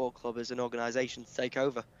a football club as an organisation to take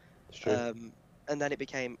over. It's true. And then it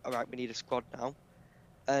became, all right, we need a squad now.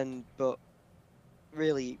 But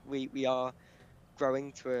really, we are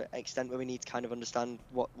growing to an extent where we need to kind of understand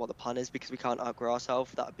what the plan is, because we can't outgrow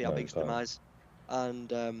ourselves. That would be our biggest demise.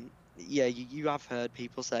 And you have heard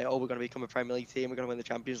people say, oh, we're going to become a Premier League team, we're going to win the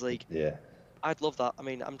Champions League. Yeah. I'd love that. I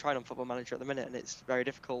mean, I'm trying on Football Manager at the minute, and it's very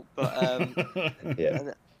difficult. But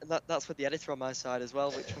and that's with the editor on my side as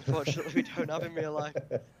well, which unfortunately we don't have in real life.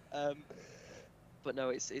 But no,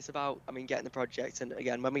 it's about, getting the project, and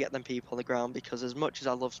again, when we get them people on the ground, because as much as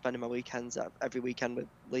I love spending my weekends every weekend with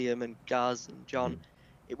Liam and Gaz and John,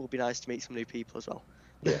 it will be nice to meet some new people as well.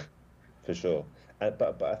 Yeah, for sure.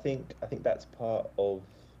 But I think that's part of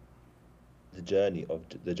the journey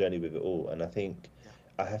with it all, and I think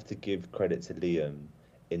I have to give credit to Liam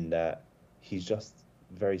in that he's just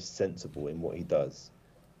very sensible in what he does.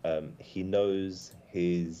 He knows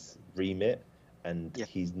his remit, and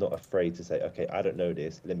he's not afraid to say, okay, I don't know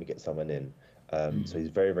this, let me get someone in. So he's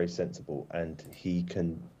very, very sensible, and he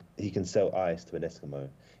can sell ice to an Eskimo.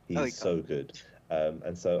 He's so good.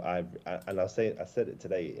 And so I said it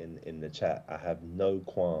today in the chat, I have no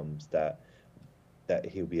qualms that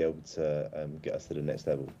he'll be able to get us to the next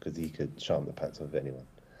level, because he could charm the pants off anyone.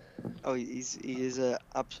 Oh, he is an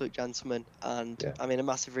absolute gentleman, and a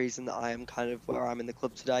massive reason that I am kind of where I'm in the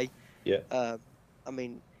club today.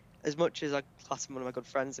 As much as I class him one of my good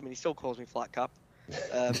friends, he still calls me Flat Cap.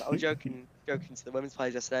 I was joking to the women's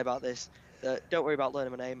players yesterday about this. Don't worry about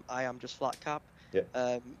learning my name. I am just Flat Cap.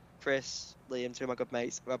 Chris, Liam, two of my good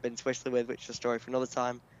mates who I've been to Whistler with, which is a story for another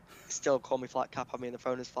time, still call me Flat Cap. On the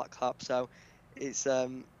phone as Flat Cap. So it's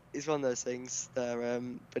one of those things there.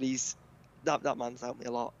 But he's that man's helped me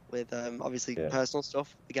a lot with obviously personal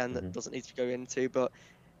stuff. Again, that doesn't need to go into, but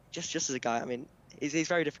just as a guy, he's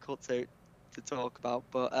very difficult to talk about.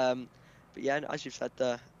 But yeah, as you've said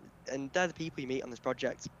there, and they're the people you meet on this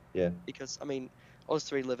project. Yeah. Because us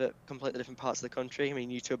three live at completely different parts of the country.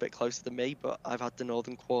 You two are a bit closer than me, but I've had the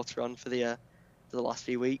northern quarter on for the last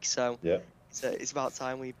few weeks. So it's about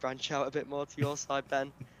time we branch out a bit more to your side,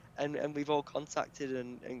 Ben. And we've all contacted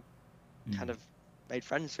and kind of made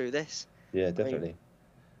friends through this. Yeah, definitely.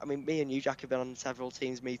 Me and you, Jack, have been on several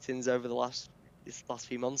teams meetings over the last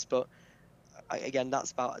few months, but again,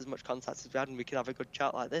 that's about as much contact as we had, and we can have a good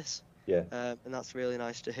chat like this. Yeah. And that's really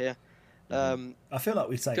nice to hear. I feel like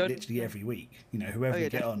we say it literally every week. Whoever we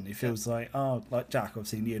get on, it feels like Jack,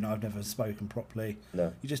 obviously you and I have never spoken properly.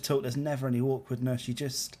 No. You just talk. There's never any awkwardness. You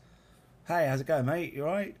just, hey, how's it going, mate? You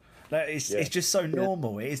all right? It's just so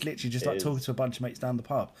normal. It is literally just like talking to a bunch of mates down the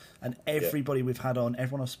pub, and everybody we've had on,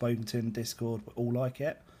 everyone I've spoken to in Discord, we all like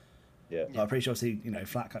it. Yeah. I'm pretty sure, obviously,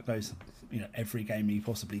 Flat Cat goes, every game he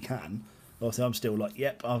possibly can. Obviously, I'm still like,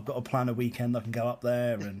 yep, I've got to plan a weekend. I can go up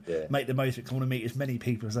there and make the most of it. 'Cause I want to meet as many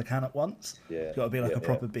people as I can at once. Yeah. It's got to be like a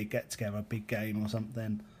proper big get together, a big game or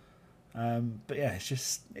something. But yeah, it's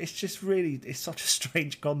just really, it's such a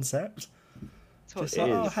strange concept. It's like,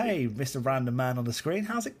 oh, hey, Mr. Random Man on the screen,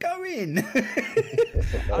 how's it going?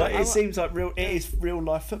 It seems like it is real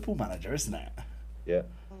life Football Manager, isn't it? Yeah.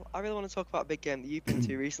 I really want to talk about a big game that you've been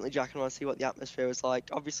to recently, Jack, and I want to see what the atmosphere was like.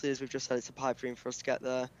 Obviously, as we've just said, it's a pipe dream for us to get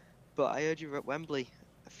there. But I heard you were at Wembley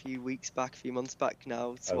a few months back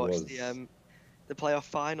now to watch the playoff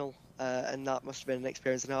final, and that must have been an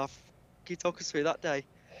experience and a half. Can you talk us through that day?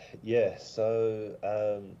 Yeah, so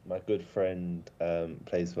my good friend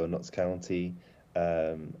plays for Notts County,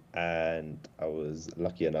 and I was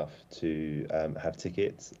lucky enough to have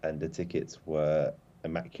tickets, and the tickets were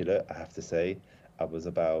immaculate, I have to say. I was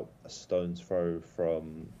about a stone's throw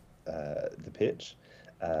from the pitch,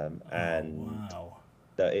 and wow.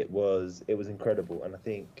 It was incredible. And I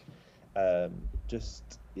think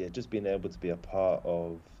just being able to be a part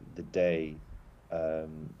of the day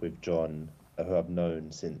with John, who I've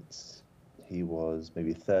known since he was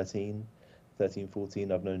maybe 13,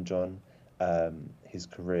 14. I've known John. His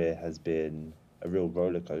career has been a real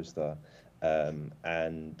roller coaster.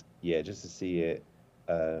 And yeah, just to see it,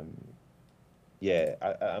 yeah,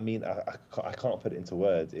 I mean, I can't put it into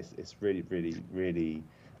words. It's really, really, really,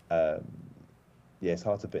 yeah, it's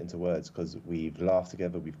hard to put into words because we've laughed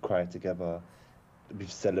together, we've cried together,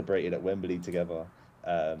 we've celebrated at Wembley together.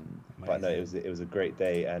 But no, it was a great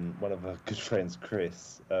day, and one of our good friends,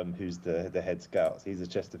 Chris, who's the head scout, he's a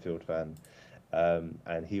Chesterfield fan,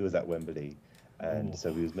 and he was at Wembley, and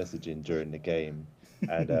so we was messaging during the game,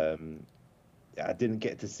 and I didn't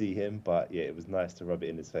get to see him, but yeah, it was nice to rub it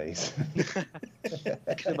in his face.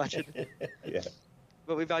 I can imagine. Yeah.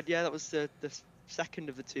 But we've had, that was the second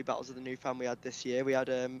of the two battles of the new fan we had this year. We had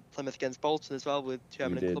Plymouth against Bolton as well, with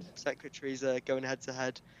chairman and club secretaries going head to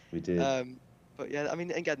head. We did. But yeah, I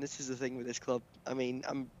mean, again, this is the thing with this club. I mean,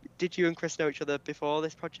 did you and Chris know each other before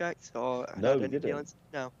this project, or no, had we any didn't. feelings?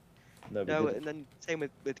 No, we didn't. And then same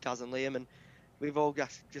with Kaz and Liam, and we've all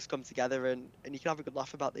just come together, and you can have a good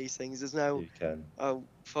laugh about these things. There's no, oh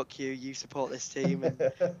fuck you, you support this team, and,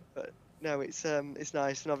 but no, it's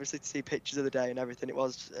nice, and obviously to see pictures of the day and everything, it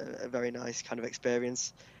was a very nice kind of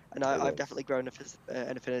experience, and I've definitely grown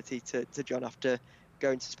an affinity to John after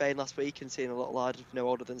going to Spain last week and seeing a little lad no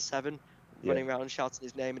older than 7 running around shouting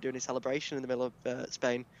his name and doing his celebration in the middle of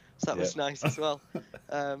Spain, so that was nice as well.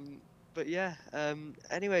 But yeah,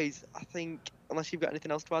 anyways, I think unless you've got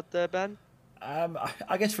anything else to add there, Ben.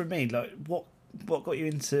 I guess for me, like, what got you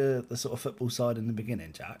into the sort of football side in the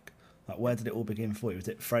beginning, Jack? Like, where did it all begin for you? Was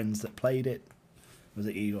it friends that played it? Was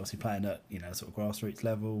it you obviously playing at, sort of grassroots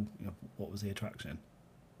level? What was the attraction?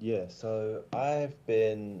 Yeah, so I've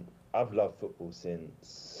loved football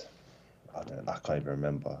since, I can't even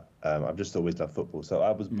remember. I've just always loved football. So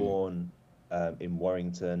I was born in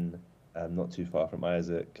Warrington, not too far from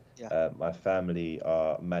Isaac. My family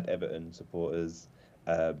are mad Everton supporters.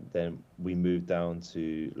 Then we moved down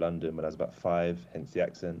to London when I was about 5, hence the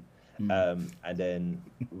accent. And then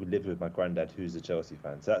we lived with my granddad, who's a Chelsea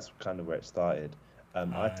fan. So that's kind of where it started.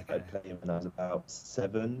 I started playing when I was about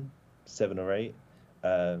 7 or 8,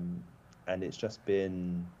 and it's just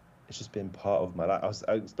been part of my life. I was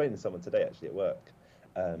explaining to someone today actually at work.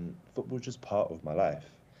 Football's just part of my life.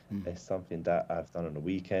 It's something that I've done on the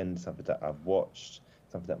weekend, something that I've watched,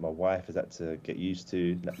 something that my wife has had to get used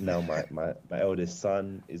to. Now my eldest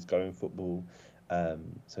son is going football.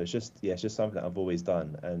 So it's just something that I've always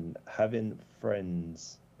done. And having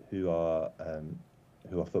friends who are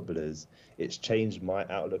footballers, it's changed my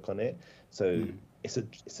outlook on it. So it's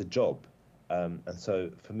a job. And so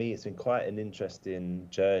for me, it's been quite an interesting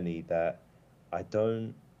journey that I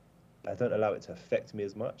don't allow it to affect me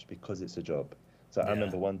as much because it's a job. So I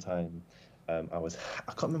remember one time, I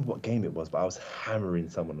can't remember what game it was, but I was hammering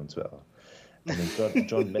someone on Twitter, and then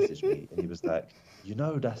John messaged me, and he was like,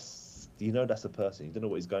 that's a person. You don't know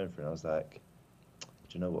what he's going through. And I was like, do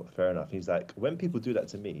you know what? Fair enough. He's like, when people do that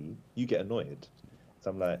to me, you get annoyed. So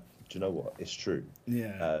I'm like, do you know what? It's true.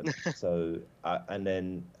 Yeah. So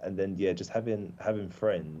just having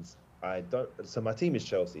friends. So my team is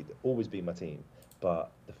Chelsea. They'll always be my team.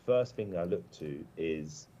 But the first thing I look to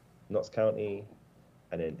is Notts County,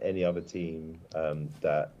 and then any other team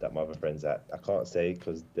that my other friends at. I can't say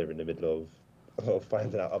because they're in the middle of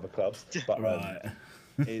finding out other clubs. But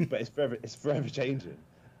it's forever changing.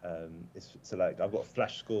 So like I've got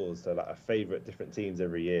flash scores, so like I favourite different teams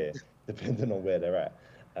every year depending on where they're at.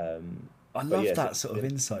 I love that sort of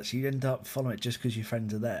insight. So you end up following it just because your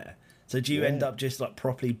friends are there. So do you end up just like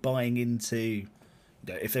properly buying into?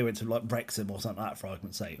 If they went to like Wrexham or something like that, for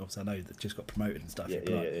argument's sake, obviously I know that just got promoted and stuff.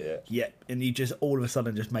 Yeah, and you just all of a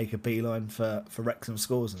sudden just make a beeline for Wrexham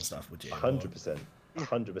scores and stuff, would you? 100%. I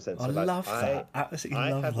love that.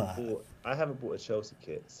 Absolutely love that. I haven't bought a Chelsea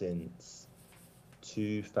kit since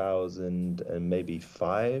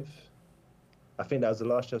 2005. I think that was the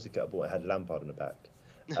last Chelsea kit I bought. It had Lampard on the back.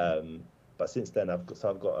 But since then, I've got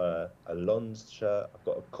a Lons shirt, I've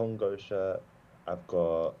got a Congo shirt, I've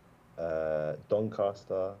got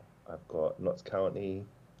Doncaster, I've got Notts County,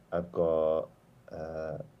 I've got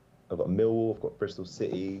Millwall, I've got Bristol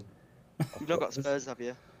City. You've not got Spurs, have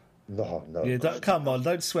you? No. Yeah, come on,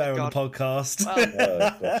 don't swear on the podcast.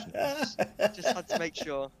 Well, gosh, no. Just had to make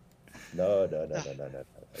sure. No.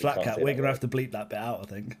 Flat Cat, we're going to have to bleep that bit out, I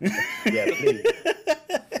think. Yeah,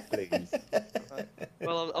 please. Right.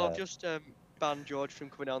 Well, I'll just ban George from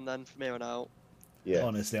coming on then from here on out. Yeah.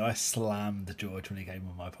 Honestly, I slammed George when he came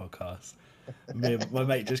on my podcast. Me and my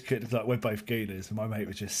mate just couldn't, like, we're both Gooners, and my mate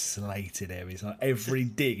was just slating him. He's like, every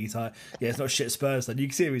dig, he's like, yeah, it's not shit Spurs then. You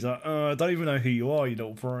can see him, he's like, I don't even know who you are, you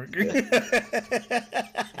little prick.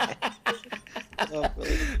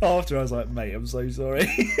 After I was like, mate, I'm so sorry.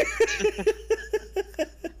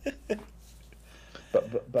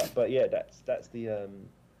 but yeah, that's the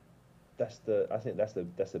I think that's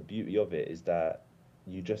the beauty of it, is that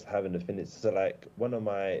you just have an affinity. So like one of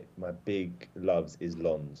my big loves is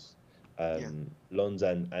Lons. Lons,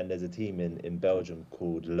 and there's a team in Belgium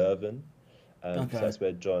called Leuven. So that's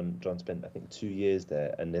where John spent, I think, 2 years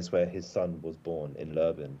there, and that's where his son was born, in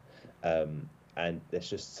Leuven. And it's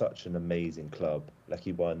just such an amazing club. Like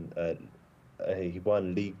he won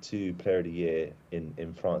League Two Player of the Year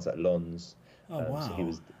in France at Lens. Oh wow! So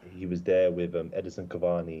he was there with Edison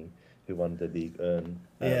Cavani, who won the Ligue 1.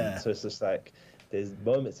 So it's just like there's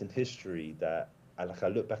moments in history that I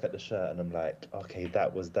look back at the shirt and I'm like, okay,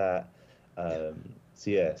 that was that. So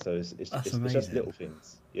it's just little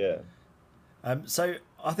things. Yeah. So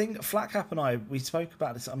I think Flatcap and I, we spoke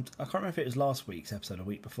about this. I can't remember if it was last week's episode or the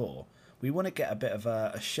week before. We want to get a bit of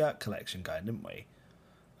a shirt collection going, didn't we?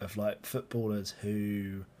 Of like footballers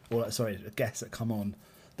guests that come on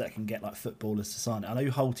that can get like footballers to sign it. I know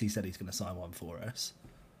Holty said he's going to sign one for us.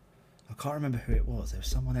 I can't remember who it was. There was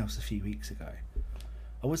someone else a few weeks ago.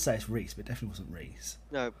 I would say it's Reese, but it definitely wasn't Reese.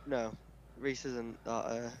 No. Reese isn't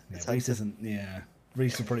that. Reese isn't. Yeah,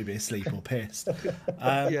 Reese will probably be asleep or pissed.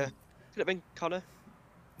 Yeah, could it have been Connor?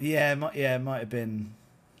 Yeah, it might have been.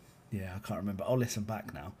 Yeah, I can't remember. I'll listen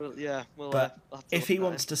back now. Well, yeah, but if he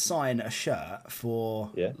wants to sign a shirt for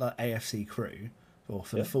like AFC Crewe or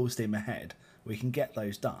for the Full Steam Ahead, we can get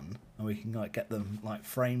those done, and we can like get them like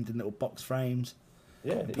framed in little box frames.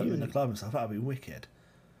 Yeah, put them in the club and stuff. That'd be wicked.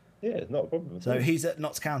 Yeah, it's not a problem. So he's at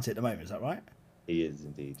Notts County at the moment. Is that right? He is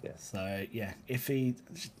indeed. Yeah. So yeah, if he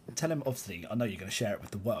tell him, obviously, I know you're going to share it with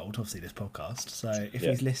the world. Obviously, this podcast. So if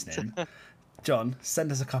he's listening, John,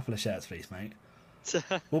 send us a couple of shirts, please, mate.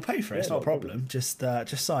 We'll pay for it. It's not a problem. Just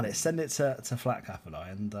sign it. Send it to Flatcap and I,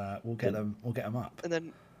 and we'll get them. We'll get them up. And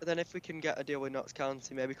then if we can get a deal with Notts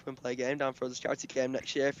County, maybe come and play a game down for us, a charity game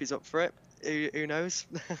next year if he's up for it. Who knows?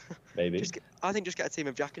 Maybe. I think just get a team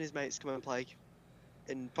of Jack and his mates to come and play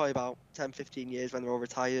in probably about 10, 15 years when they're all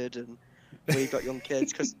retired and we've got young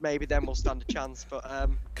kids, because maybe then we'll stand a chance. But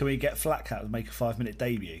can we get Flatcap to make a 5-minute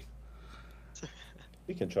debut?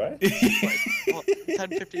 We can try. What, 10,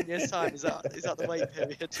 15 years time? Is that the wait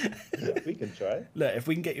period? We can try. Look, if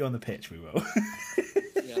we can get you on the pitch, we will.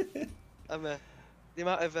 Yeah. The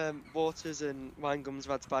amount of waters and wine gums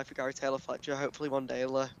I've had to buy for Gary Taylor-Fletcher, hopefully one day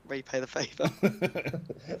he'll repay the favour.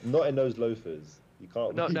 Not in those loafers. You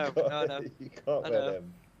can't. No. You can't wear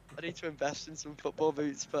them. I need to invest in some football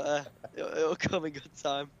boots, but it'll come in good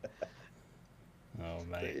time. Oh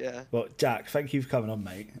mate. But, yeah. Well, Jack, thank you for coming on,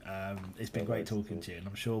 mate. It's been great talking to you, and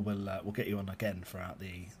I'm sure we'll get you on again throughout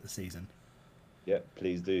the season. Yeah,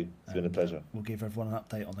 please do. It's been a pleasure. We'll give everyone an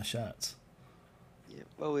update on the shirts. Yeah.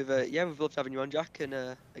 Well, we've loved having you on, Jack,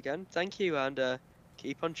 and again, thank you, and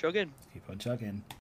keep on chugging. Keep on chugging.